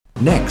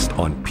Next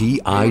on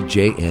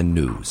PIJN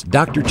News,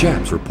 Dr.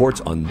 Chaps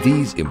reports on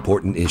these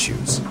important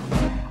issues.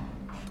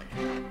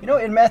 You know,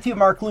 in Matthew,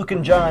 Mark, Luke,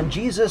 and John,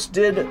 Jesus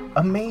did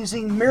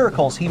amazing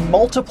miracles. He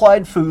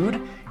multiplied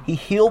food, he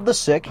healed the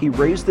sick, he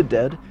raised the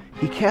dead,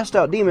 he cast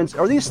out demons.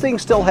 Are these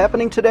things still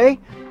happening today?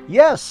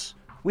 Yes,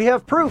 we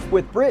have proof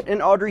with Britt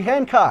and Audrey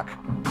Hancock.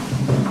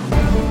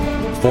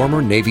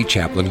 Former Navy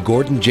chaplain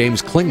Gordon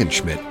James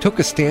Klingenschmidt took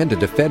a stand to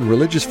defend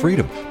religious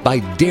freedom by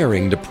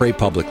daring to pray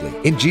publicly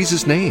in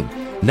Jesus' name.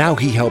 Now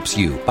he helps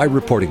you by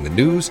reporting the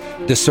news,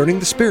 discerning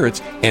the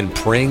spirits, and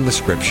praying the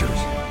scriptures.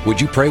 Would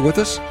you pray with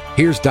us?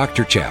 Here's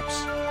Dr.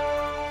 Chaps.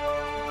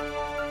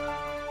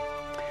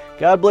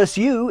 God bless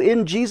you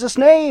in Jesus'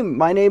 name.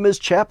 My name is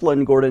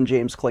Chaplain Gordon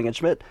James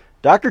Klingenschmidt,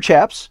 Dr.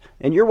 Chaps,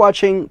 and you're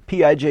watching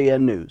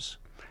PIJN News.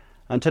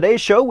 On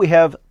today's show, we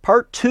have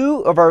part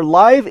 2 of our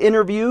live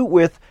interview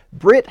with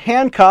Britt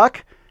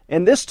Hancock,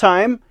 and this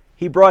time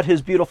he brought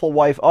his beautiful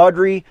wife,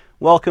 Audrey.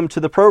 Welcome to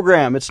the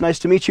program. It's nice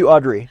to meet you,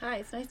 Audrey. Hi,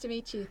 it's nice to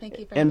meet you. Thank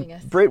you for having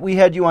us. Britt, we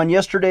had you on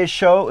yesterday's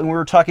show, and we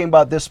were talking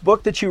about this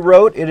book that you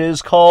wrote. It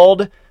is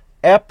called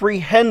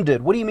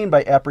Apprehended. What do you mean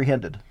by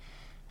apprehended?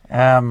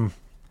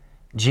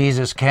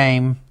 Jesus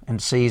came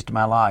and seized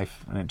my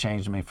life, and it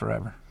changed me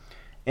forever.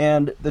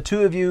 And the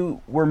two of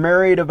you were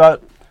married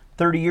about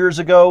 30 years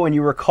ago, and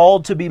you were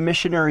called to be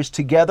missionaries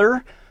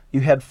together.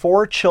 You had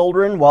 4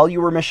 children while you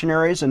were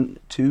missionaries and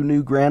 2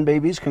 new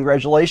grandbabies.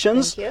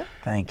 Congratulations. Thank you.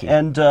 Thank you.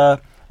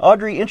 And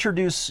Audrey,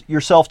 introduce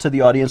yourself to the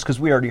audience, because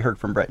we already heard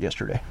from Britt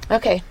yesterday.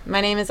 Okay, my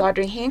name is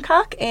Audrey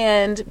Hancock,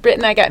 and Britt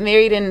and I got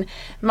married in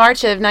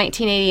March of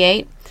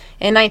 1988.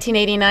 In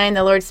 1989,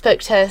 the Lord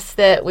spoke to us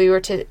that we were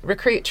to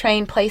recruit,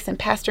 train, place, and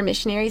pastor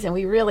missionaries, and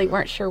we really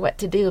weren't sure what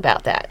to do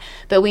about that.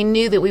 But we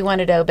knew that we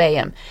wanted to obey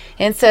Him.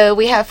 And so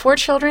we have 4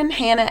 children,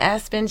 Hannah,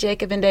 Aspen,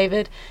 Jacob, and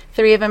David.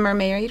 3 of them are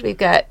married. We've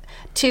got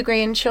 2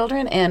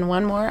 grandchildren and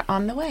 1 more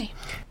on the way.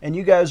 And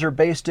you guys are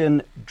based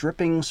in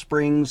Dripping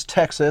Springs,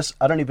 Texas.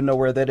 I don't even know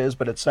where that is,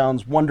 but it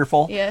sounds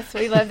wonderful. Yes,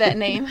 we love that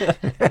name.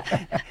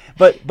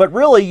 But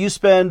really, you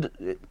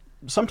spend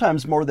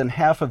sometimes more than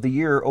half of the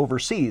year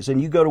overseas,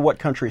 and you go to what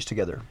countries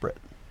together, Britt?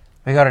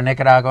 We go to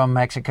Nicaragua,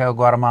 Mexico,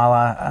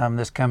 Guatemala.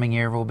 This coming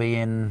year we'll be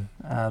in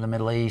the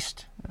Middle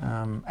East,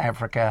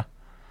 Africa,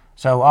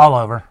 so all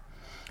over.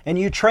 And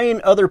you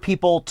train other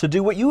people to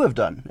do what you have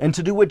done and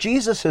to do what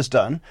Jesus has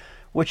done,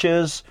 which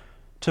is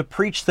to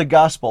preach the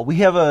gospel. We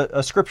have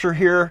a scripture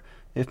here,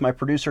 if my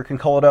producer can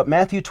call it up,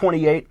 Matthew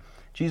 28.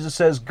 Jesus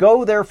says,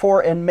 "Go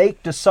therefore and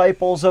make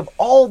disciples of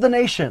all the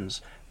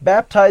nations,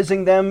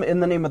 baptizing them in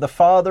the name of the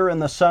Father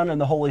and the Son and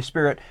the Holy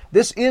Spirit."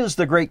 This is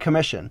the Great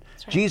Commission.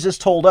 Right. Jesus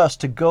told us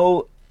to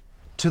go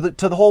to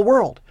the whole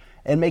world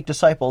and make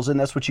disciples, and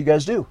that's what you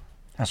guys do.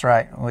 That's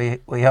right.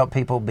 We help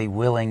people be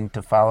willing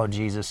to follow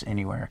Jesus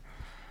anywhere.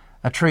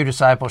 A true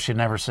disciple should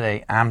never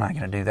say, "I'm not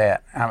going to do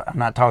that." I'm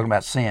not talking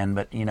about sin,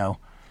 but,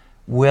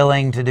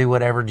 willing to do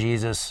whatever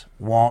Jesus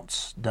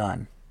wants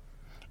done.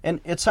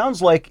 And it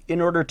sounds like in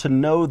order to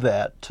know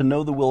that, to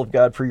know the will of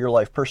God for your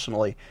life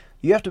personally,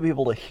 you have to be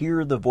able to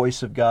hear the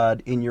voice of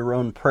God in your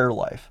own prayer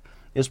life.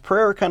 Is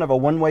prayer kind of a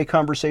one-way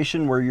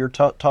conversation where you're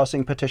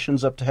tossing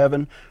petitions up to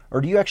heaven,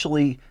 or do you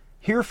actually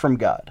hear from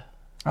God?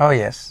 Oh,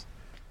 yes.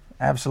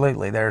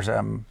 Absolutely. There's,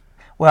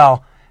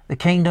 the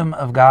kingdom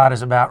of God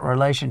is about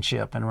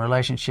relationship, and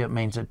relationship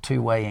means a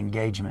two-way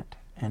engagement.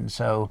 And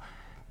so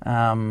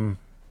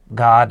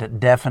God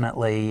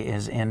definitely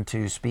is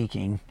into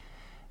speaking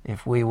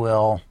if we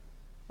will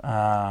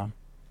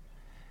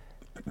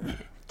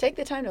take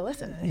the time to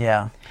listen.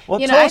 Yeah. Well,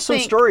 tell us some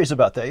stories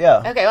about that, yeah.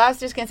 Okay, well, I was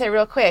just going to say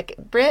real quick,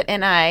 Britt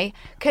and I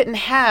couldn't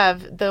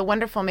have the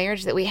wonderful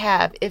marriage that we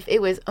have if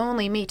it was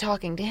only me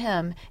talking to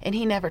him and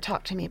he never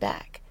talked to me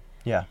back.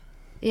 Yeah.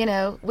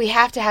 We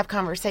have to have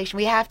conversation.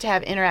 We have to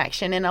have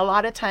interaction. And a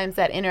lot of times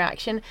that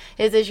interaction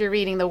is as you're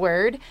reading the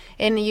Word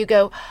and you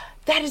go,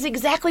 that is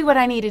exactly what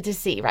I needed to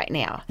see right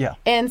now. Yeah.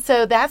 And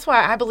so that's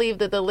why I believe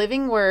that the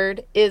living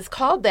Word is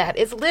called that.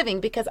 It's living,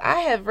 because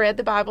I have read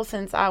the Bible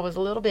since I was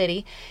a little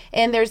bitty.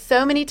 And there's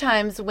so many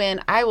times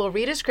when I will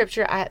read a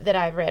scripture that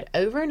I've read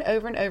over and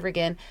over and over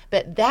again,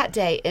 but that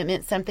day it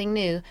meant something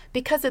new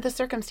because of the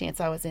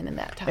circumstance I was in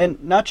that time.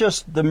 And not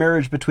just the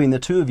marriage between the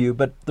two of you,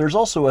 but there's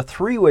also a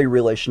 3-way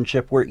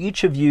relationship where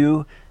each of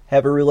you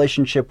have a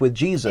relationship with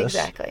Jesus.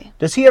 Exactly.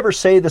 Does he ever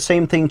say the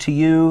same thing to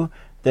you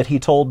that he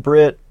told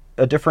Britt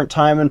a different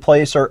time and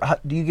place, or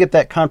do you get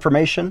that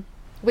confirmation?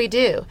 We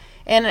do.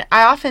 And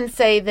I often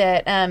say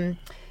that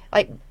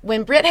like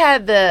when Britt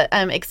had the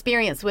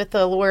experience with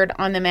the Lord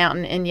on the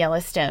mountain in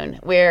Yellowstone,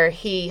 where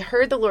he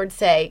heard the Lord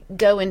say,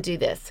 go and do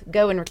this,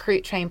 go and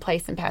recruit, train,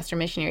 place, and pastor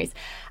missionaries.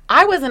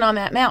 I wasn't on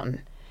that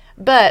mountain,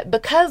 but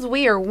because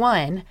we are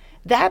one,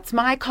 that's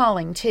my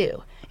calling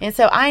too. And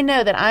so I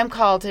know that I'm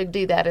called to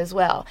do that as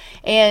well.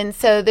 And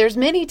so there's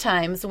many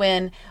times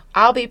when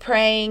I'll be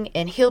praying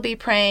and he'll be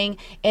praying,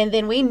 and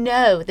then we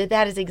know that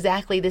that is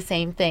exactly the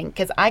same thing,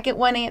 because I get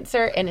one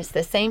answer and it's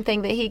the same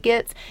thing that he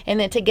gets, and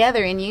then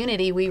together in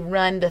unity we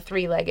run the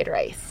 3-legged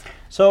race.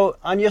 So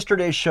on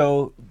yesterday's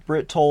show,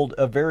 Britt told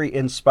a very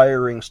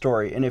inspiring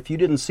story. And if you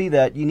didn't see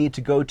that, you need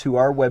to go to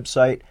our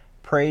website,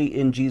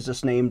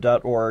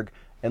 PrayInJesusName.org,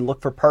 and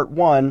look for part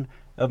 1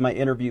 of my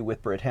interview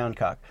with Britt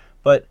Hancock.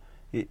 But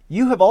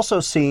you have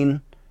also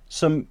seen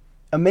some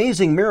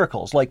amazing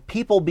miracles, like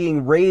people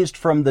being raised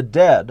from the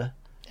dead.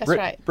 That's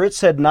right. Britt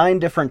said 9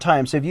 different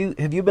times. Have you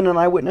been an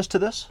eyewitness to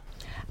this?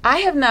 I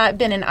have not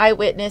been an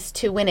eyewitness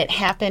to when it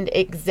happened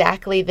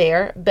exactly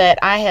there, but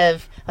I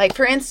have, like,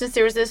 for instance,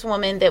 there was this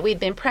woman that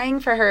we'd been praying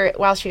for her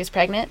while she was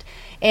pregnant,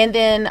 and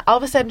then all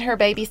of a sudden her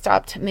baby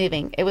stopped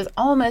moving. It was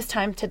almost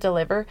time to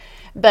deliver,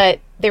 but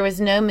there was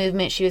no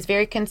movement. She was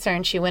very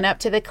concerned. She went up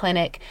to the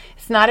clinic.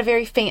 It's not a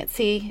very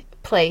fancy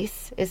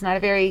place. It's not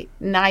a very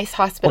nice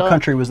hospital. What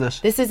country was this?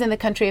 This is in the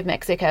country of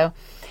Mexico.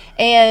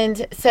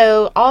 And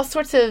so all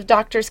sorts of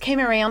doctors came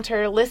around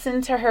her,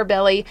 listened to her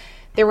belly.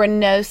 There were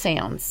no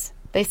sounds.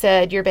 They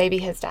said, your baby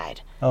has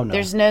died. Oh, no.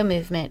 There's no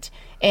movement.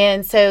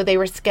 And so they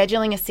were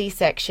scheduling a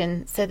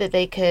C-section so that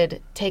they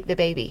could take the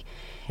baby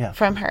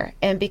from her,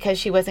 and because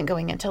she wasn't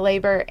going into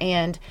labor.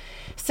 And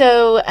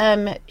so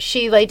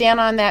she lay down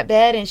on that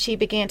bed and she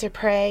began to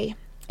pray.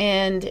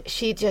 And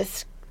she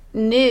just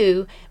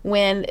knew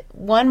when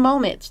one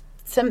moment,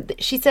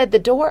 she said the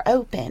door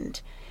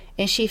opened.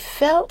 And she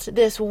felt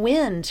this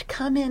wind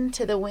come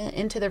into the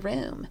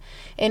room,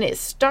 and it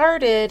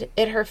started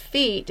at her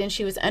feet, and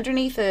she was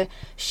underneath a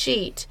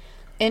sheet,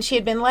 and she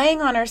had been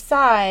laying on her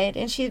side,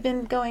 and she had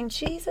been going,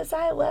 Jesus,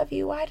 I love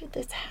you. Why did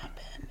this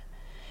happen?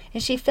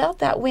 And she felt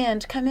that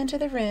wind come into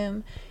the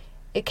room.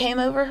 It came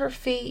over her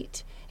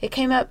feet. It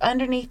came up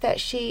underneath that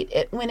sheet.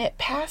 When it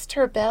passed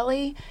her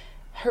belly,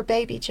 her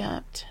baby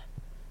jumped.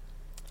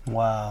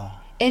 Wow.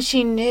 And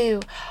she knew,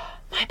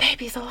 my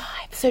baby's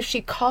alive. So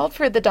she called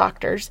for the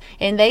doctors,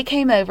 and they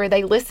came over.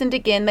 They listened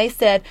again. They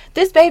said,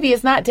 this baby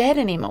is not dead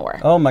anymore.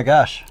 Oh, my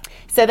gosh.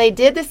 So they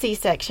did the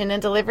C-section and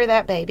delivered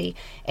that baby,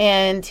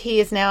 and he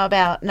is now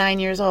about 9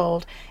 years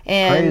old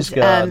and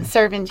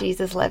serving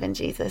Jesus, loving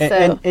Jesus.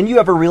 And you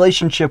have a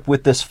relationship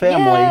with this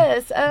family.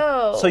 Yes.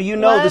 Oh, so you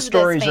know the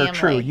stories are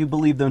true. You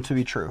believe them to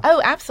be true.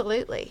 Oh,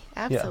 absolutely.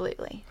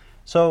 Absolutely. Yeah.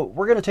 So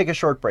we're going to take a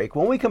short break.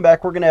 When we come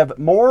back, we're going to have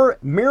more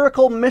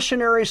miracle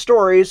missionary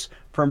stories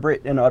from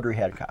Britt and Audrey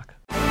Hancock.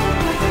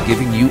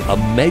 Giving you a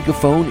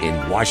megaphone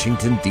in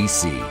Washington,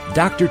 D.C.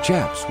 Dr.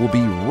 Chaps will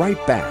be right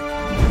back.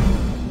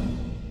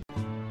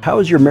 How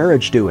is your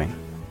marriage doing?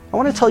 I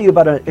want to tell you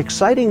about an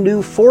exciting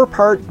new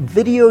 4-part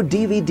video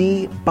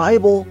DVD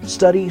Bible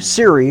study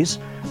series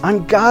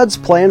on God's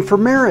plan for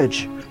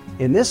marriage.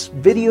 In this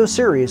video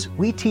series,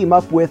 we team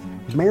up with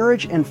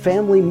marriage and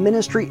family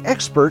ministry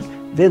expert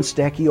Vince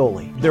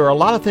D'Acchioli. There are a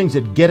lot of things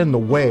that get in the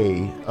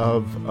way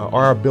of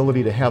our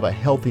ability to have a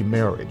healthy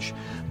marriage.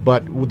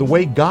 But with the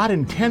way God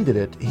intended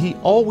it, He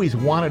always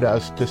wanted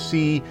us to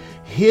see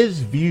His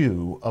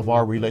view of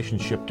our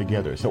relationship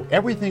together. So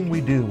everything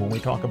we do when we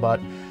talk about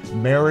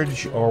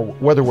marriage, or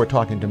whether we're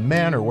talking to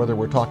men or whether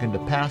we're talking to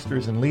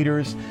pastors and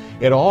leaders,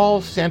 it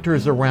all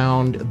centers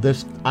around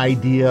this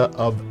idea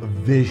of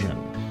vision.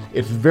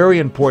 It's very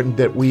important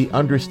that we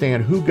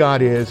understand who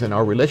God is and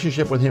our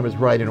relationship with Him is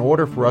right in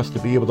order for us to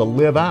be able to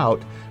live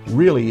out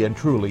really and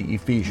truly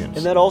Ephesians.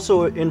 And that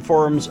also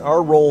informs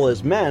our role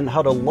as men,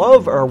 how to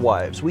love our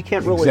wives. We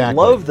can't really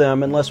love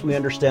them unless we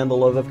understand the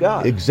love of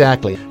God.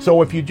 Exactly.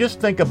 So if you just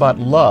think about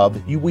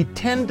love, we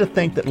tend to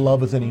think that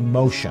love is an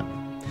emotion.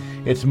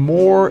 It's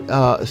more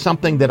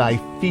something that I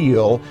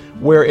feel,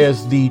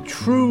 whereas the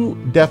true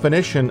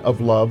definition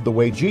of love, the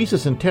way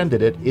Jesus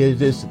intended it,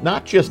 is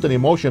not just an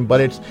emotion, but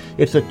it's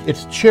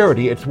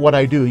charity. It's what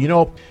I do. You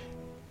know,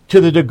 to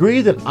the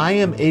degree that I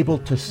am able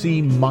to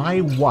see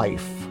my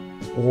wife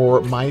or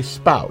my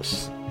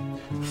spouse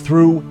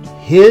through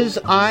His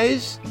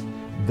eyes,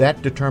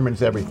 that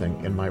determines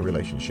everything in my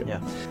relationship.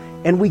 Yeah.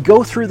 And we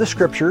go through the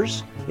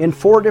scriptures in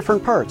 4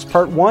 different parts.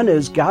 Part 1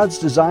 is God's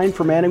design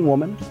for man and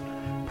woman.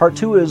 Part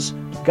 2 is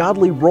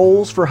godly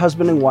roles for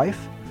husband and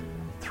wife.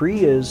 3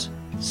 is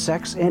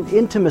sex and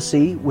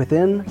intimacy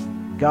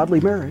within godly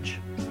marriage.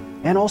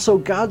 And also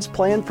God's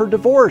plan for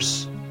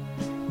divorce.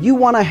 You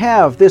want to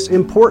have this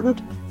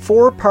important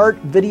 4-part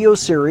video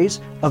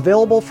series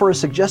available for a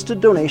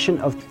suggested donation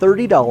of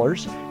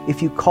 $30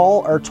 if you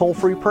call our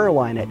toll-free prayer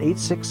line at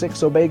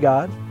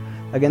 866-OBEY-GOD.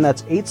 Again,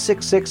 that's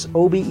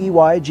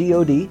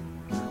 866-OBEY-GOD.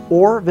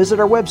 Or visit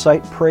our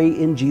website,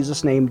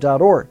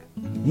 PrayInJesusName.org.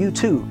 You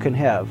too can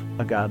have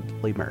a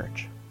godly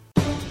marriage.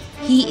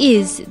 He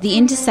is the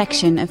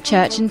intersection of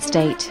church and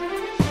state.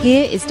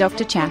 Here is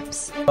Dr.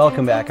 Chaps.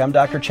 Welcome back. I'm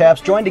Dr.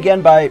 Chaps, joined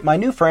again by my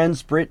new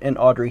friends, Britt and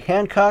Audrey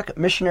Hancock,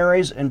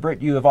 Missionaries. And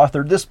Britt, you have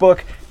authored this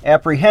book,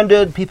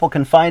 Apprehended. People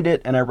can find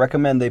it, and I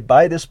recommend they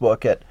buy this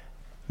book at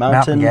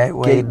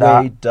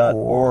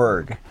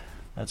mountaingateway.org.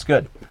 That's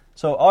good.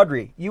 So,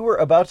 Audrey, you were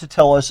about to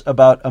tell us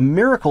about a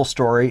miracle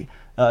story,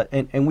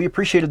 and we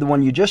appreciated the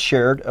one you just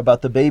shared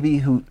about the baby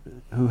who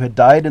had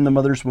died in the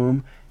mother's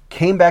womb,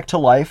 came back to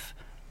life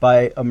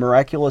by a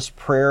miraculous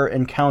prayer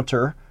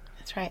encounter.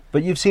 That's right.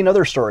 But you've seen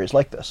other stories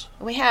like this.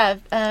 We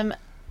have.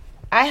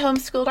 I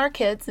homeschooled our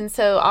kids, and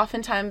so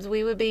oftentimes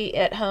we would be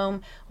at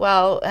home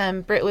while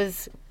Britt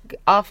was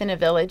off in a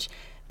village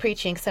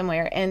preaching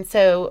somewhere. And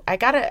so I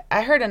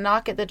heard a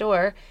knock at the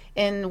door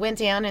and went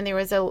down, and there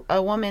was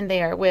a woman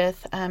there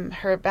with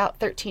her about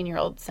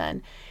 13-year-old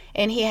son,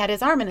 and he had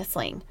his arm in a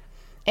sling.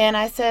 And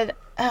I said,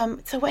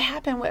 so what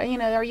happened?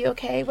 Are you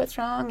okay? What's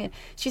wrong? And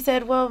she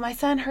said, well, my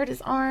son hurt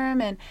his arm.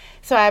 And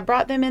so I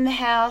brought them in the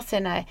house,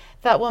 and I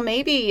thought, well,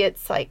 maybe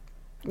it's like,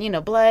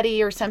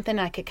 bloody or something.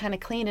 I could kind of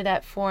clean it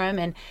up for him.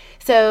 And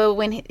so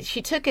when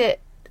she took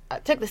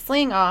the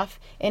sling off,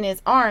 and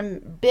his arm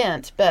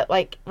bent, but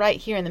like right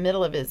here in the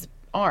middle of his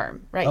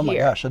arm, right here. Oh my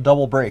gosh, a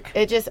double break.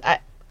 It just,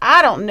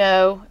 I don't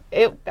know.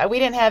 We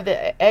didn't have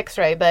the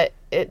x-ray, but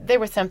there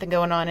was something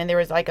going on, and there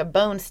was like a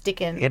bone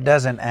sticking. It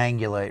doesn't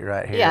angulate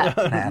right here. Yeah.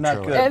 Naturally.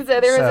 Not good. And so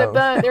there was a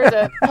bone, there was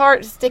a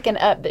part sticking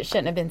up that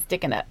shouldn't have been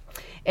sticking up.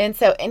 And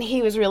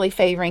he was really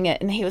favoring it,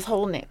 and he was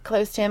holding it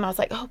close to him. I was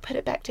like, oh, put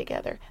it back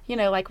together,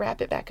 like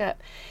wrap it back up.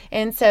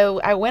 And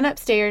so I went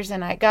upstairs,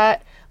 and I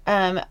got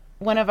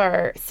one of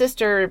our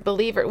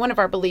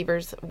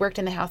believers worked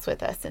in the house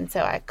with us. And so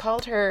I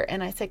called her,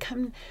 and I said,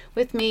 come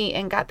with me,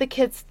 and got the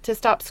kids to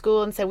stop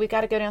school and said, we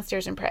got to go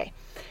downstairs and pray.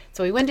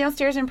 So we went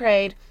downstairs and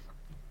prayed,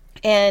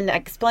 and I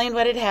explained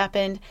what had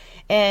happened.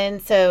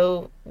 And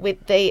so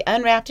they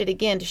unwrapped it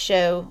again to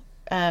show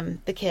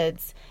the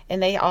kids,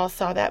 and they all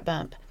saw that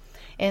bump.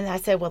 And I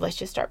said, well, let's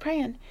just start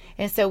praying.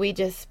 And so we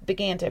just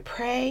began to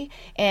pray.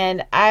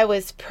 And I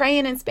was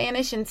praying in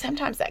Spanish, and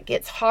sometimes that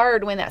gets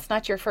hard when that's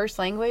not your first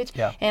language.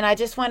 Yeah. And I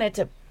just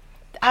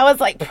I was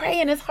like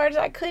praying as hard as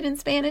I could in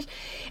Spanish.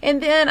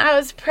 And then I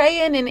was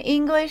praying in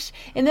English.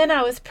 And then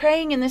I was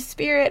praying in the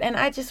Spirit. And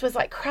I just was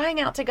like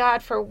crying out to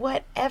God for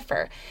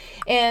whatever.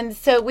 And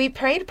so we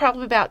prayed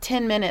probably about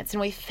 10 minutes,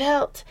 and we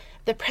felt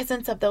the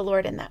presence of the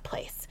Lord in that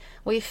place.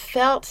 We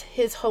felt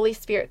His Holy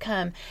Spirit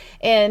come,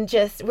 and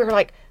we were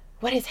like,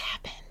 what has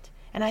happened?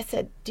 And I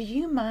said, do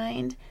you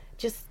mind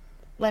just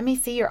let me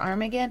see your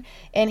arm again?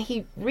 And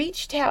he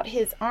reached out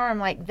his arm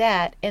like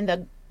that, and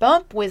the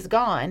bump was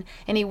gone,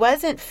 and he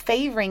wasn't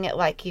favoring it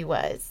like he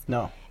was.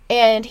 No.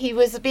 And he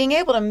was being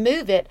able to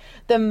move it.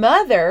 The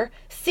mother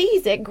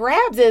sees it,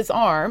 grabs his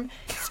arm,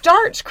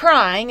 starts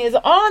crying, is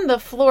on the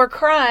floor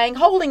crying,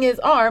 holding his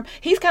arm.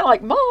 He's kind of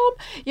like, Mom,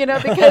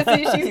 because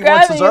she's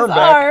grabbing his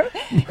arm.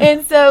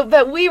 And so,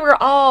 but we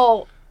were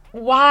all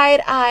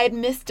wide-eyed,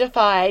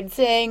 mystified,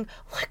 saying,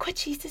 look what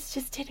Jesus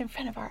just did in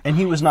front of our eyes. And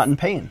he was not in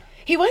pain.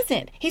 He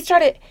wasn't. He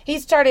stuck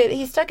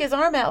his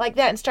arm out like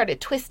that and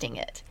started twisting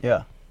it.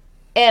 Yeah.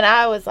 And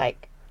I was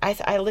like,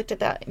 I looked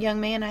at that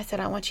young man. I said,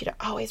 I want you to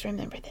always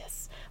remember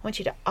this. I want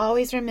you to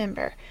always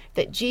remember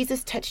that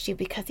Jesus touched you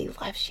because He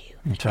loves you.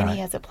 That's and right.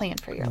 He has a plan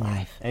for your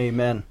life.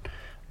 Amen.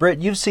 Britt,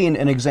 you've seen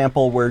an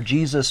example where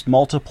Jesus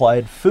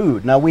multiplied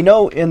food. Now, we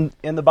know in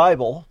the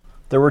Bible,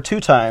 there were 2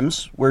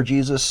 times where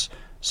Jesus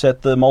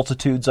set the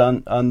multitudes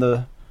on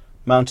the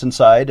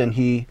mountainside, and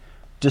He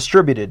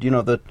distributed,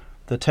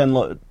 the 10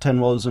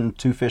 loaves and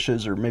 2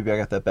 fishes, or maybe I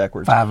got that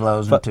backwards. 5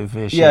 loaves and 2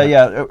 fish.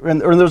 Yeah.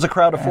 And there was a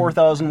crowd of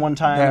 4,000 one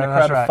time, and a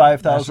crowd of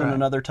 5,000 right.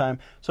 another time.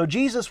 So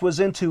Jesus was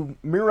into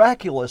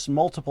miraculous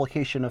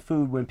multiplication of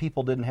food when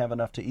people didn't have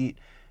enough to eat.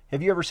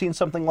 Have you ever seen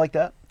something like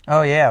that?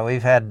 Oh yeah,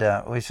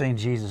 we've seen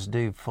Jesus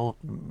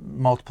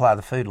multiply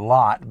the food a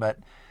lot, but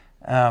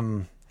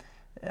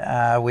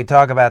we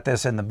talk about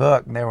this in the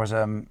book. There was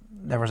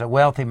a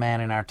wealthy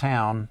man in our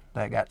town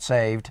that got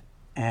saved,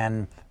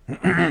 and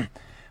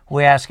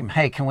we asked him,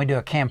 hey, can we do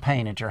a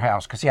campaign at your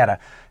house? Because he had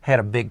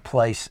a big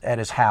place at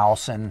his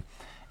house, and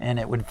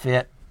it would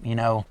fit,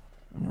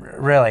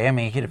 really. I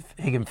mean,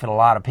 he can fit a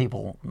lot of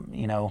people,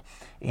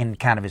 in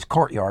kind of his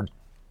courtyard.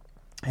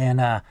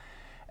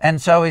 And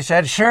so he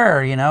said,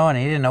 sure, and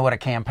he didn't know what a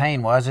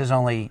campaign was.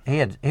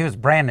 He was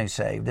brand new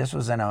saved. This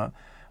was in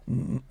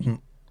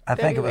I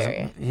think it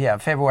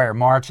was February or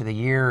March of the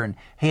year, and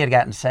he had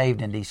gotten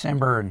saved in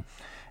December,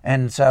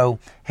 and so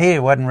he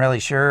wasn't really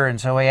sure, and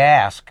so he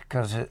asked,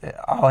 because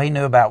all he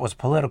knew about was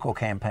political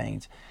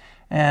campaigns.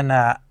 And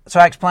so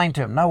I explained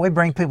to him, no, we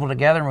bring people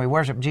together and we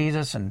worship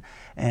Jesus, and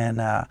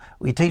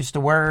we teach the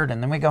Word,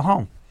 and then we go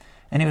home.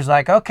 And he was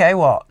like, okay,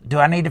 well, do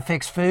I need to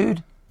fix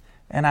food?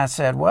 And I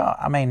said, well,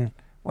 I mean,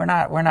 we're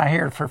not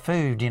here for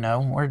food,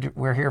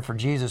 we're here for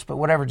Jesus, but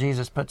whatever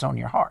Jesus puts on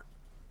your heart.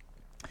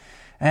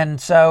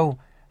 And so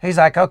he's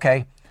like,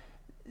 okay,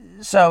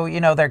 so,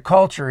 their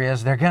culture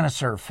is they're going to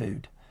serve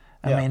food.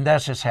 I mean,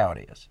 that's just how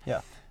it is.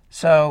 Yeah.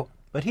 So,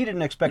 but he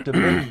didn't expect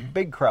a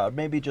big crowd,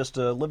 maybe just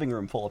a living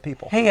room full of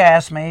people. He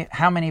asked me,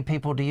 how many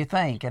people do you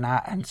think?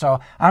 And so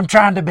I'm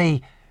trying to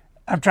be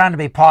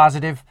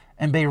positive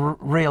and be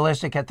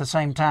realistic at the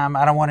same time.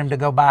 I don't want him to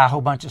go buy a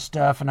whole bunch of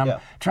stuff, and I'm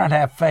trying to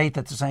have faith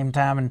at the same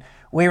time. And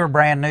we were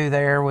brand new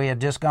there. We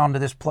had just gone to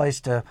this place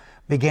to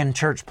begin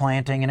church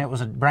planting, and it was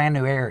a brand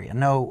new area.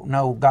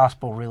 No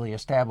gospel really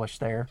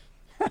established there.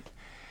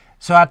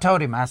 So I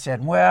told him, I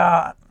said,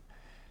 well,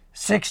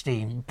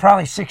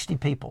 probably 60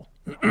 people.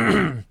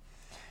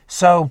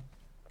 So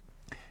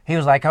he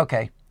was like,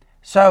 okay.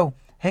 So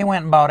he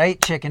went and bought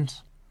 8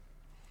 chickens,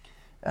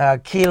 a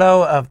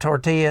kilo of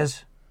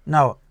tortillas,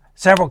 No,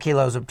 several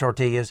kilos of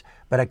tortillas,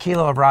 but a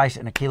kilo of rice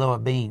and a kilo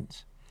of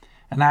beans.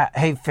 And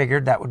he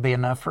figured that would be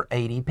enough for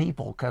 80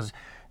 people because,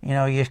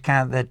 you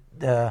kind of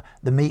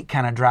the meat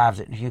kind of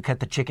drives it. You cut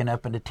the chicken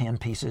up into 10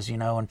 pieces,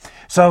 And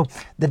so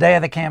the day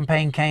of the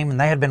campaign came, and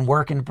they had been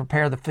working to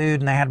prepare the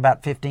food, and they had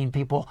about 15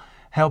 people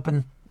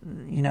helping,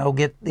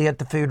 get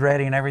the food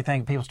ready and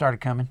everything. People started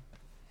coming.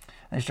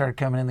 They started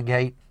coming in the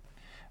gate.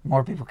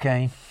 More people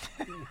came.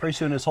 Pretty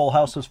soon his whole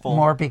house was full.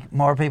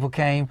 More people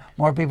came.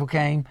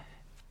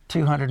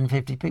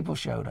 250 people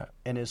showed up.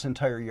 And his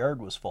entire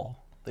yard was full.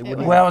 It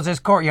was his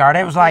courtyard.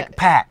 It was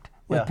packed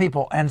with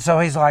people. And so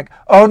he's like,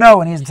 oh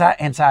no, and he's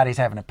inside he's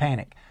having a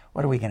panic.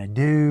 What are we going to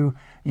do?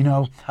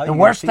 How the you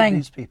worst feed thing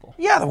these people?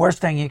 Yeah, the worst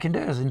thing you can do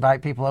is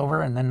invite people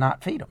over and then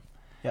not feed them.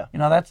 Yeah.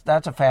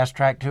 That's a fast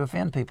track to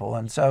offend people.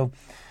 And so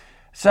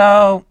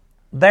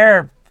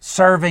they're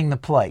serving the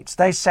plates.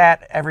 They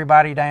sat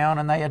everybody down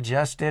and they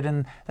adjusted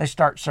and they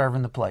start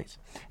serving the plates.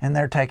 And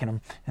they're taking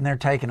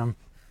them.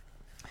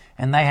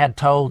 And they had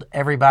told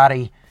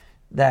everybody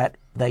that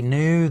they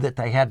knew that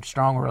they had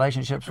strong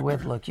relationships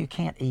with, look, you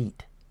can't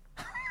eat.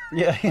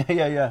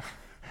 Yeah.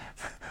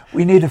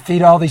 We need to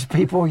feed all these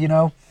people,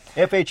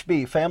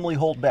 FHB, family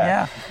hold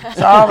back. Yeah.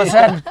 So all of a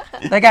sudden,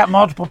 they got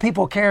multiple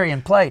people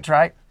carrying plates,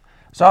 right?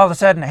 So all of a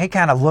sudden, he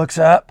kind of looks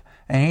up,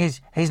 and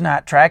he's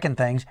not tracking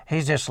things.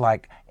 He's just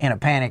like in a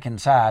panic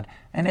inside.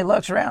 And he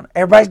looks around.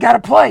 Everybody's got a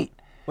plate.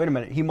 Wait a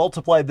minute. He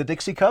multiplied the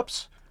Dixie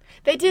cups?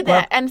 They did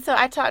that. And so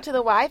I talked to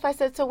the wife. I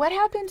said, so what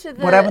happened to the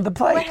plates? What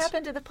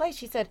happened to the plates?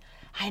 She said,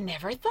 I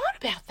never thought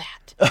about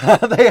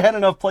that. They had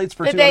enough plates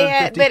for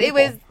 250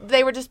 people.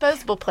 They were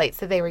disposable plates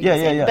that they were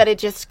using. Yeah. But it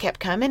just kept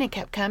coming and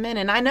kept coming.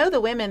 And I know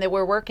the women that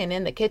were working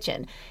in the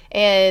kitchen.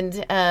 And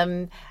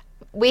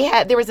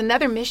there was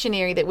another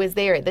missionary that was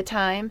there at the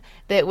time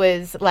that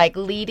was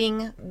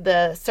leading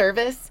the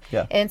service.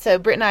 Yeah. And so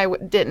Britt and I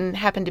didn't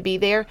happen to be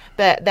there,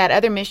 but that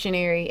other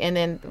missionary, and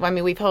then,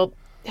 we've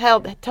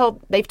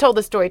they've told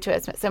the story to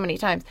us so many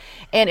times,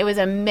 and it was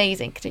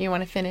amazing. Do you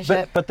want to finish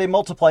it? But they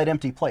multiplied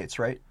empty plates,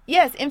 right?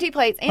 Yes, empty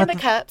plates and the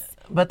cups.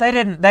 But they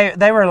didn't.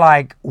 They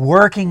were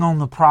working on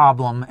the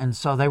problem, and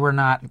so they were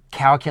not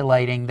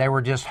calculating. They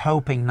were just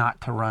hoping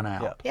not to run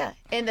out. Yeah,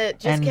 and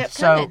it just kept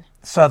coming.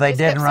 So they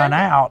didn't run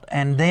out,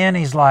 and then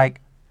he's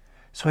like,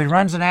 so he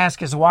runs and asks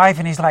his wife,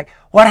 and he's like,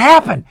 "What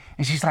happened?"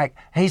 And she's like,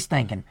 he's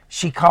thinking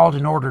she called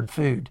and ordered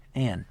food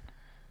in,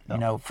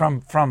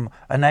 from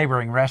a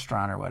neighboring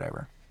restaurant or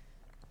whatever.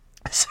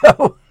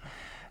 So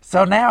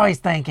now he's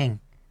thinking,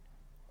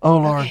 oh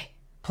Lord,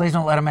 please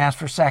don't let him ask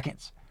for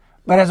seconds.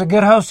 But as a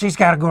good host, he's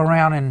got to go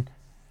around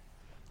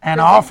and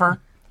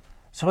offer.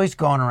 So he's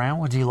going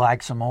around, would you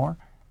like some more?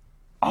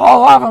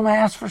 All of them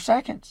asked for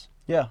seconds.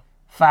 Yeah.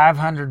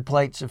 500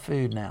 plates of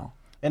food now.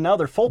 And now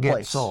they're full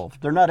plates.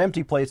 Solved. They're not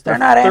empty plates.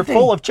 They're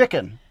full of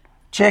chicken.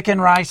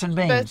 Chicken, rice, and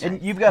beans. And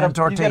you've got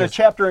a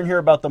chapter in here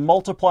about the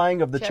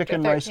multiplying of the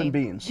chicken, 13. Rice, and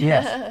beans.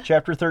 Yes.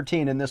 Chapter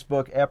 13 in this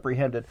book,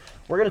 Apprehended.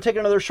 We're going to take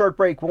another short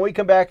break. When we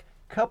come back,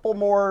 a couple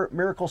more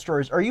miracle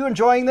stories. Are you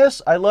enjoying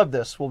this? I love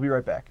this. We'll be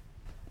right back.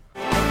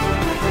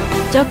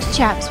 Dr.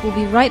 Chaps will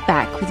be right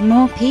back with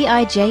more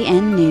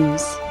PIJN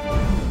news.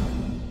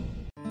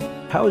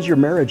 How is your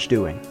marriage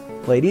doing?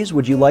 Ladies,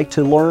 would you like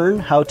to learn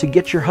how to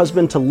get your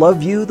husband to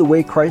love you the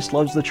way Christ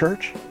loves the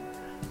church?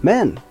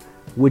 Men,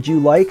 would you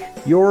like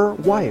your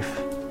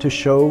wife to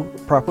show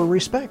proper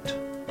respect?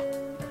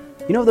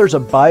 There's a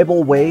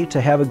Bible way to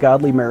have a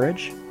godly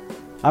marriage.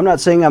 I'm not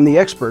saying I'm the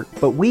expert,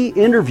 but we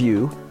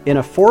interview in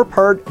a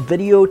 4-part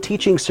video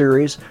teaching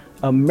series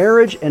a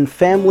marriage and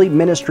family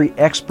ministry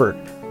expert,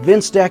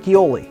 Vince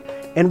Dacchioli,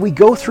 and we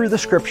go through the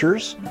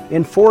scriptures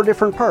in 4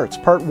 different parts.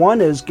 Part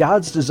 1 is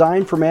God's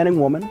design for man and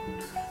woman.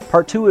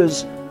 Part 2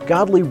 is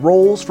godly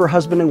roles for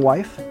husband and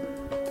wife.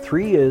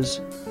 3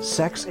 is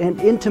sex and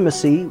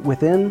intimacy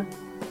within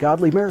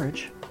godly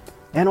marriage.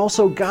 And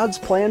also God's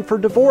plan for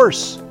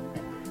divorce.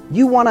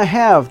 You want to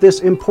have this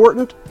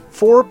important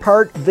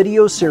 4-part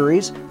video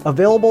series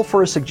available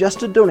for a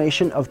suggested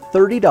donation of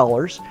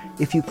 $30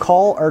 if you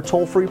call our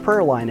toll-free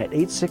prayer line at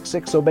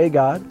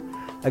 866-OBEY-GOD.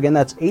 Again,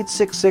 that's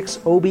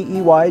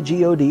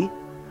 866-OBEY-GOD.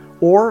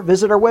 Or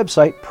visit our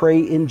website,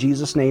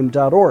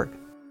 prayinjesusname.org.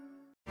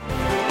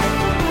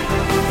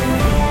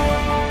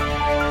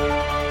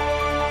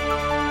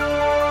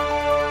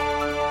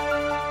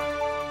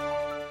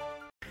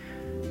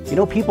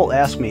 People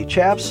ask me,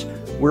 Chaps,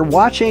 we're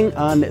watching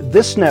on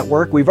this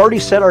network. We've already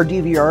set our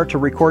DVR to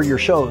record your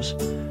shows,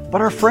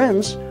 but our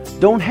friends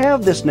don't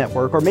have this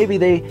network, or maybe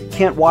they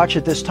can't watch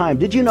at this time.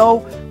 Did you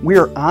know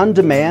we're on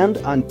demand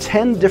on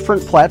 10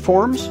 different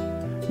platforms?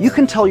 You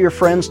can tell your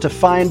friends to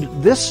find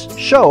this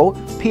show,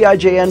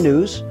 PIJN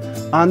News,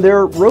 on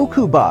their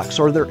Roku box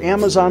or their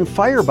Amazon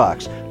Fire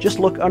box. Just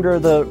look under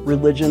the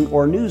religion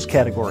or news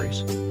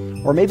categories.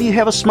 Or maybe you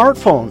have a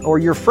smartphone, or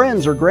your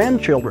friends or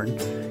grandchildren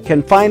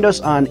can find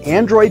us on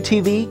Android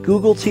TV,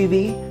 Google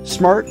TV,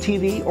 Smart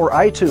TV, or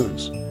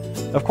iTunes.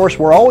 Of course,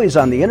 we're always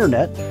on the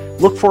internet.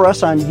 Look for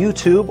us on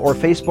YouTube or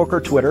Facebook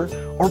or Twitter,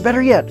 or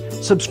better yet,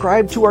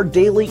 subscribe to our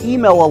daily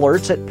email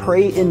alerts at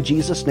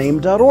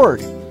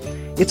prayinjesusname.org.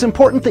 It's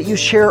important that you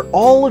share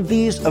all of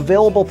these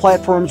available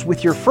platforms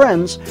with your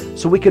friends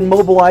so we can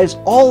mobilize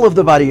all of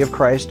the body of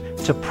Christ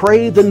to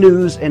pray the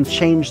news and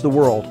change the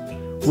world.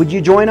 Would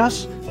you join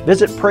us?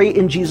 Visit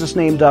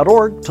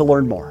prayinjesusname.org to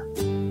learn more.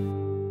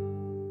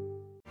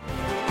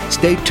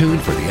 Stay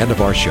tuned for the end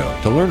of our show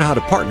to learn how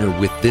to partner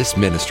with this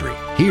ministry.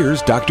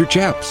 Here's Dr.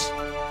 Chaps.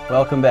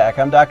 Welcome back.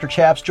 I'm Dr.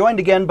 Chaps, joined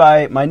again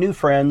by my new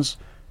friends,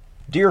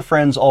 dear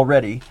friends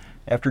already,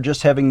 after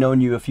just having known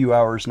you a few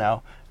hours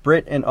now,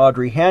 Britt and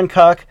Audrey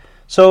Hancock.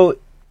 So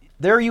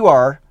there you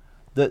are.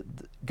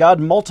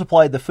 God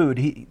multiplied the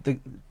food.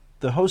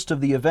 The host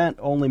of the event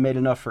only made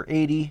enough for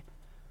 80,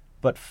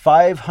 but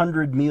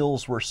 500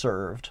 meals were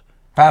served.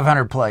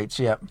 500 plates,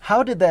 yep.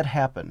 How did that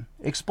happen?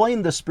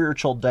 Explain the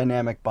spiritual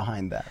dynamic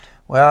behind that.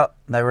 Well,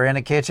 they were in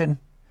the kitchen.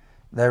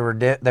 They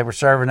were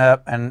serving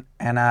up, and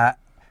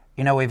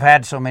we've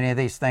had so many of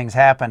these things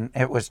happen.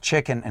 It was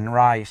chicken and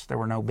rice. There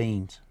were no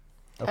beans.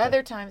 Okay.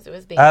 Other times it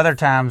was beans. Other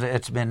times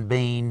it's been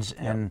beans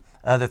and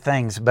other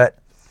things. But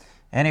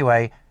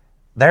anyway,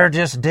 they're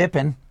just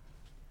dipping,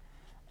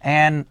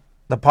 and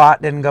the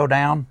pot didn't go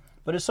down.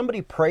 But is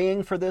somebody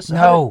praying for this?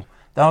 No,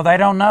 they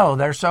don't know.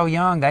 They're so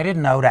young. They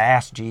didn't know to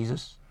ask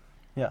Jesus.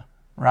 Yeah.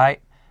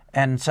 Right?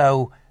 And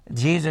so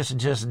Jesus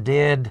just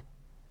did.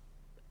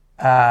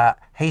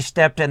 He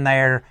stepped in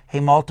there. He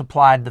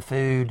multiplied the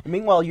food.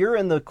 Meanwhile, you're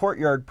in the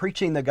courtyard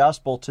preaching the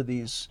gospel to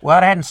these. Well,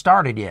 it hadn't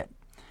started yet.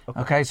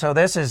 Okay, so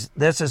this is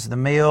the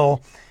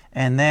meal,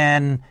 and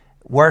then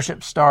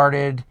worship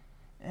started,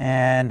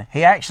 and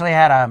he actually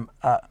had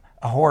a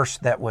horse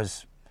that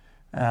was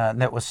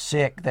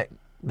sick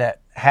that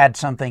had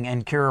something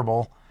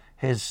incurable.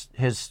 His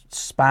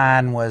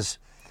spine was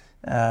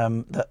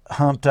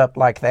humped up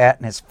like that,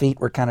 and his feet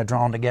were kind of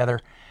drawn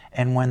together.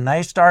 And when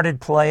they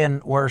started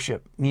playing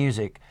worship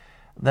music,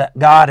 that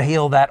God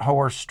healed that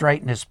horse,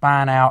 straightened his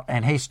spine out,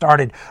 and he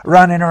started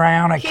running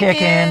around and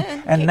kicking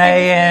and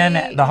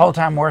neighing the whole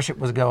time worship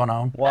was going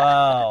on.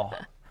 Wow.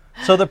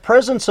 So the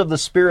presence of the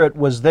Spirit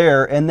was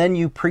there, and then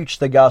you preached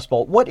the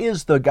gospel. What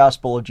is the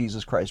gospel of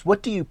Jesus Christ?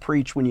 What do you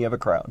preach when you have a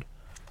crowd?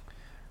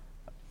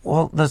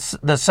 Well,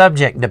 the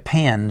subject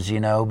depends,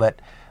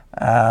 but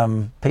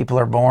people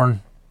are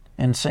born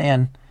in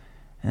sin,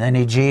 and they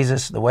need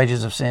Jesus. The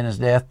wages of sin is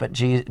death, but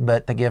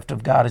the gift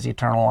of God is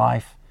eternal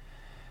life.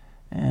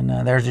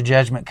 And there's a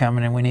judgment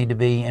coming, and we need to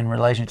be in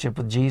relationship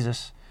with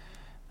Jesus.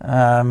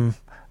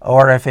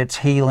 Or if it's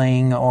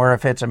healing, or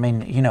if it's,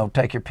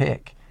 take your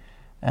pick.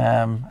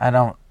 I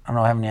don't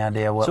have any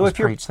idea what was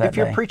preached that day.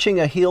 So if you're preaching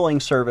a healing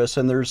service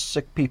and there's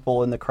sick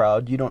people in the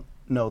crowd, you don't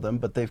know them,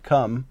 but they've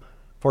come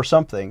for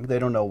something, they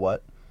don't know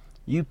what.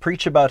 You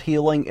preach about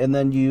healing, and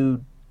then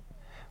you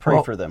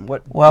pray for them.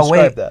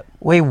 Describe that.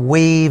 We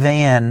weave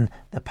in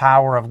the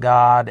power of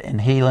God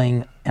and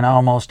healing in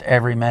almost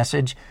every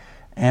message,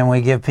 and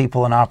we give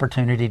people an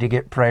opportunity to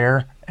get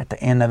prayer at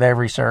the end of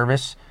every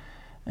service.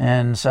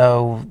 And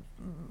so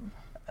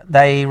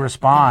they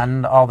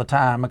respond all the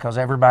time because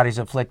everybody's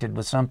afflicted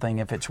with something,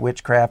 if it's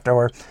witchcraft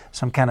or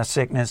some kind of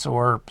sickness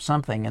or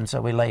something. And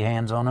so we lay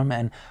hands on them,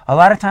 and a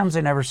lot of times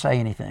they never say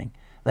anything.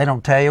 They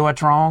don't tell you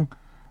what's wrong.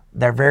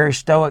 They're very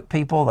stoic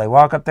people. They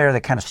walk up there, they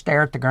kind of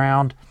stare at the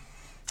ground,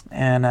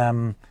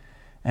 and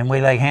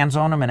we lay hands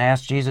on them and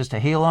ask Jesus to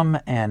heal them.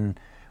 And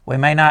we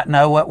may not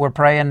know what we're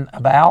praying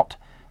about,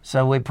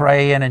 so we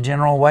pray in a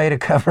general way to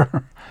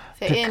cover.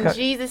 In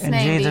Jesus' name,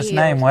 in Jesus'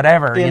 name,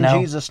 whatever, in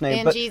Jesus'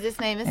 name. In Jesus'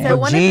 name. And so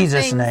one of the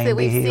things that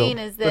we've seen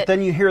is that. But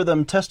then you hear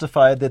them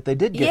testify that they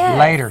did get healed.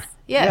 Later.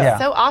 Yes,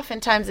 so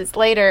oftentimes it's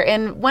later.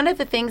 And one of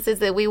the things is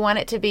that we want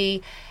it to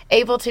be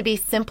able to be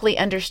simply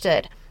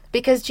understood,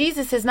 because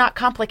Jesus is not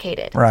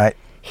complicated. Right.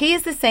 He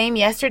is the same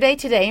yesterday,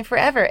 today, and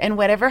forever. And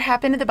whatever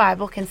happened in the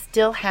Bible can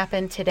still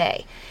happen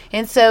today.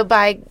 And so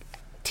by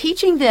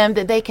teaching them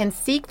that they can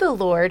seek the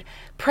Lord,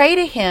 pray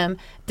to Him,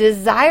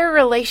 desire a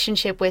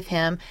relationship with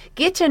Him,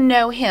 get to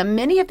know Him.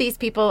 Many of these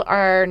people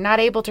are not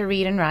able to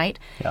read and write.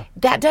 Yeah.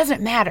 That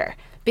doesn't matter,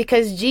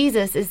 because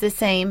Jesus is the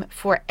same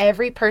for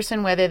every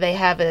person, whether they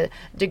have a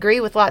degree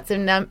with lots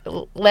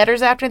of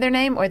letters after their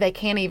name or they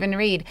can't even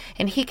read,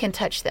 and He can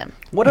touch them.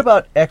 What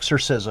about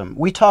exorcism?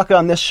 We talk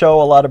on this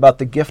show a lot about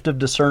the gift of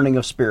discerning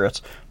of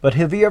spirits, but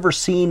have you ever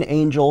seen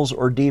angels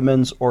or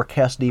demons or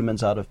cast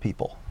demons out of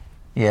people?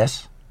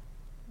 Yes.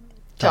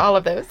 To all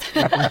of those.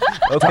 Okay.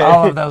 To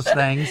all of those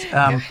things.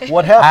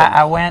 What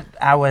happened?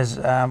 I was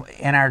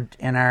in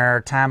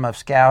our time of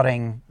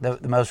scouting, the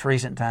most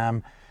recent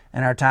time,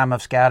 in our time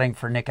of scouting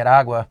for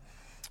Nicaragua.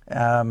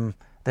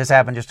 This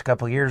happened just a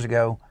couple of years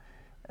ago.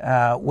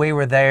 We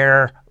were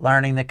there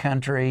learning the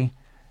country,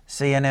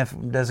 seeing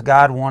does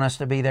God want us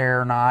to be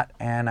there or not.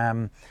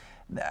 And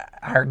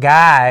our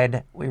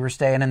guide, we were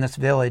staying in this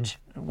village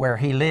where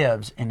he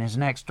lives, and his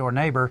next door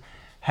neighbor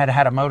had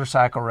a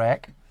motorcycle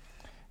wreck.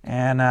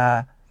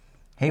 And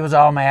he was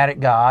all mad at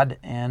God,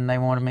 and they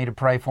wanted me to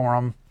pray for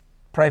him,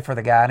 pray for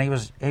the guy. And he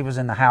was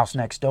in the house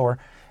next door,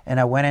 and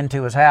I went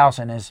into his house,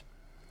 and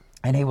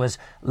he was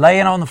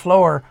laying on the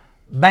floor,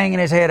 banging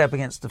his head up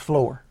against the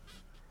floor,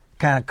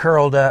 kind of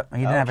curled up.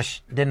 He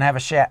didn't have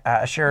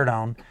a shirt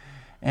on,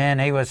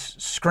 And he was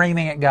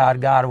screaming at God,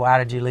 God, why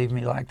did you leave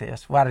me like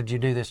this? Why did you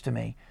do this to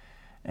me?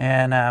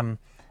 And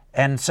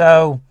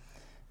so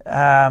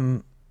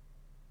there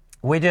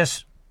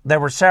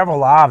were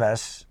several of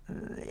us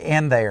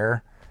in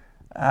there,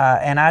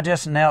 and I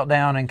just knelt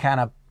down and kind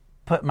of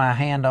put my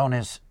hand on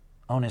his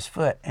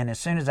foot. And as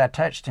soon as I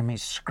touched him, he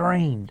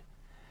screamed.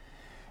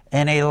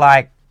 And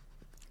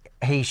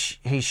he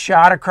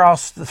shot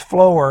across the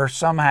floor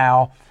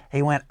somehow.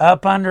 He went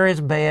up under his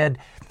bed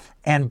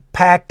and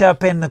packed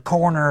up in the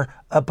corner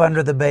up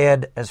under the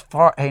bed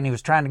and he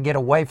was trying to get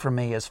away from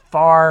me, as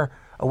far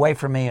away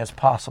from me as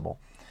possible.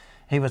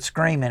 He was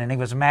screaming and he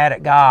was mad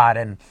at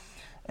God,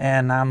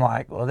 and I'm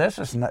like, well, this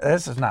is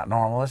not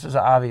normal. This is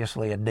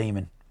obviously a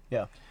demon.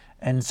 Yeah.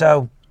 And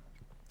so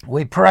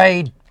we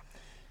prayed,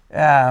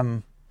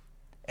 and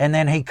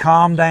then he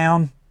calmed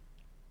down,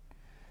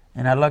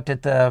 and I looked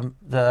at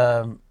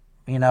the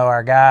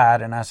our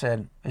guide, and I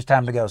said, it's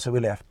time to go. So we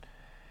left.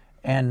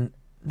 And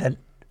then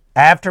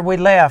after we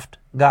left,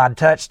 God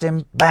touched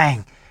him.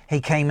 Bang!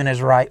 He came in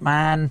his right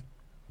mind.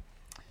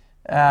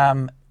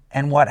 And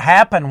what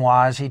happened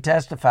was, he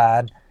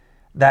testified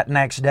that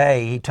next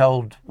day. He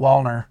told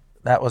Wallner,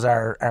 that was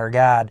our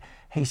guide,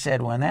 he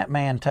said, when that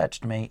man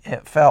touched me,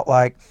 it felt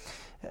like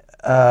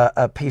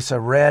a piece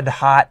of red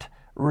hot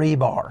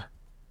rebar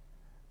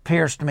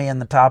pierced me in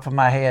the top of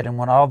my head and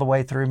went all the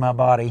way through my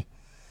body.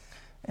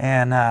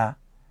 And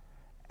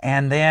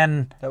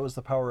then that was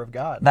the power of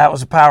God. That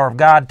was the power of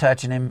God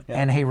touching him,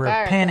 yeah. And he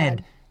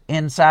repented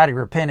inside. He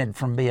repented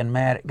from being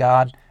mad at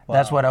God. Wow.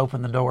 That's what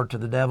opened the door to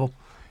the devil.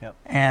 Yep.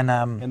 And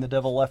the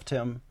devil left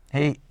him.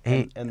 And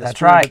the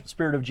that's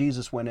Spirit of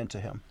Jesus went into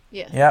him.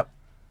 Yes. Yep.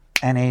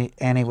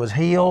 And he was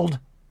healed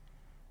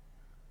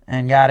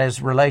and got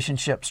his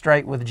relationship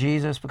straight with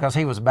Jesus, because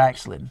he was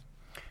backslidden.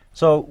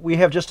 So we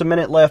have just a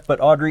minute left,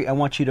 but Audrey, I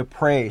want you to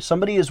pray.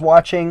 Somebody is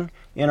watching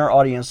in our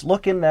audience.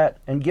 Look in that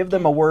and give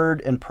them a word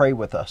and pray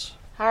with us.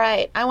 All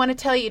right. I want to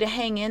tell you to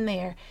hang in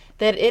there,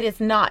 that it is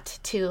not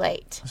too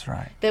late. That's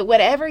right. That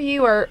whatever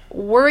you are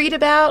worried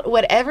about,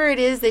 whatever it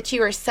is that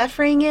you are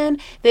suffering in,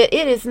 that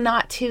it is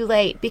not too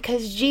late,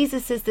 because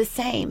Jesus is the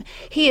same.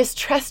 He is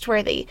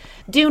trustworthy.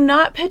 Do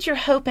not put your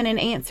hope in an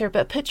answer,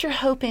 but put your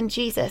hope in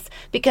Jesus,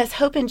 because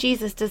hope in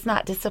Jesus does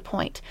not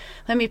disappoint.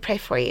 Let me pray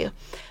for you.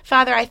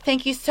 Father, I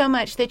thank you so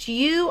much that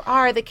you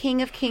are the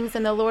King of Kings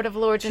and the Lord of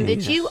Lords, and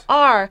that you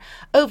are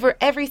over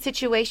every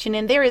situation,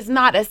 and there is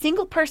not a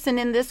single person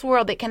in this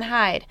world that can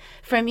hide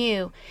from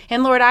you.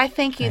 And Lord, I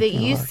thank you that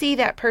you see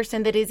that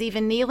person that is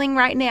even kneeling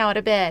right now at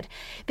a bed,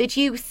 that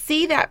you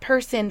see that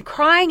person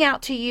crying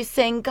out to you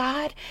saying,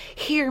 God,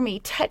 hear me,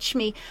 touch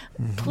me,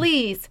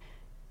 please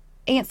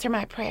answer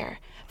my prayer.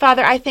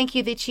 Father, I thank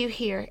you that you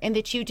hear and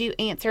that you do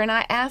answer. And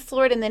I ask,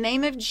 Lord, in the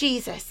name of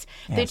Jesus,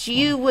 that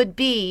you would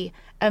be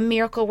a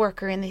miracle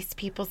worker in these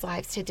people's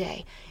lives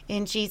today.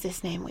 In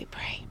Jesus' name we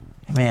pray.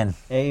 Amen.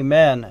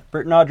 Amen.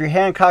 Britt and Audrey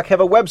Hancock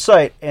have a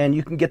website, and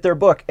you can get their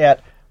book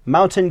at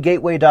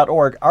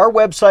mountaingateway.org. Our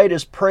website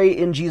is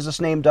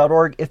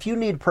prayinjesusname.org. If you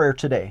need prayer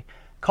today,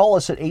 call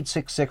us at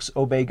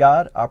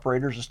 866-OBEY-GOD.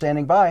 Operators are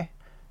standing by.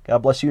 God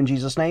bless you in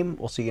Jesus' name.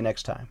 We'll see you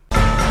next time.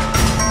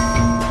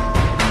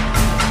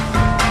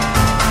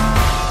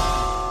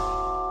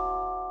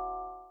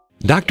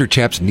 Dr.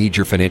 Chaps needs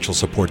your financial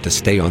support to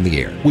stay on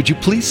the air. Would you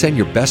please send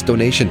your best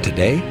donation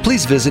today?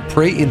 Please visit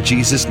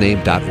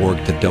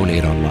prayinjesusname.org to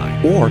donate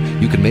online. Or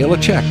you can mail a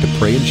check to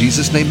Pray in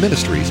Jesus Name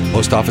Ministries,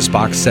 Post Office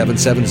Box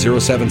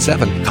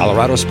 77077,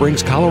 Colorado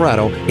Springs,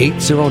 Colorado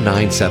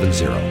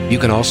 80970. You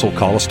can also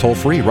call us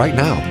toll-free right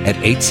now at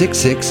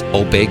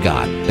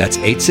 866-OBEY-GOD. That's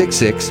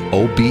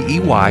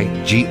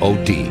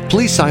 866-OBEYGOD.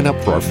 Please sign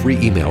up for our free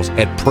emails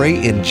at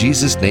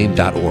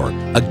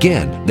prayinjesusname.org.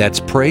 Again, that's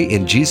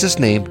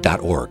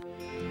prayinjesusname.org.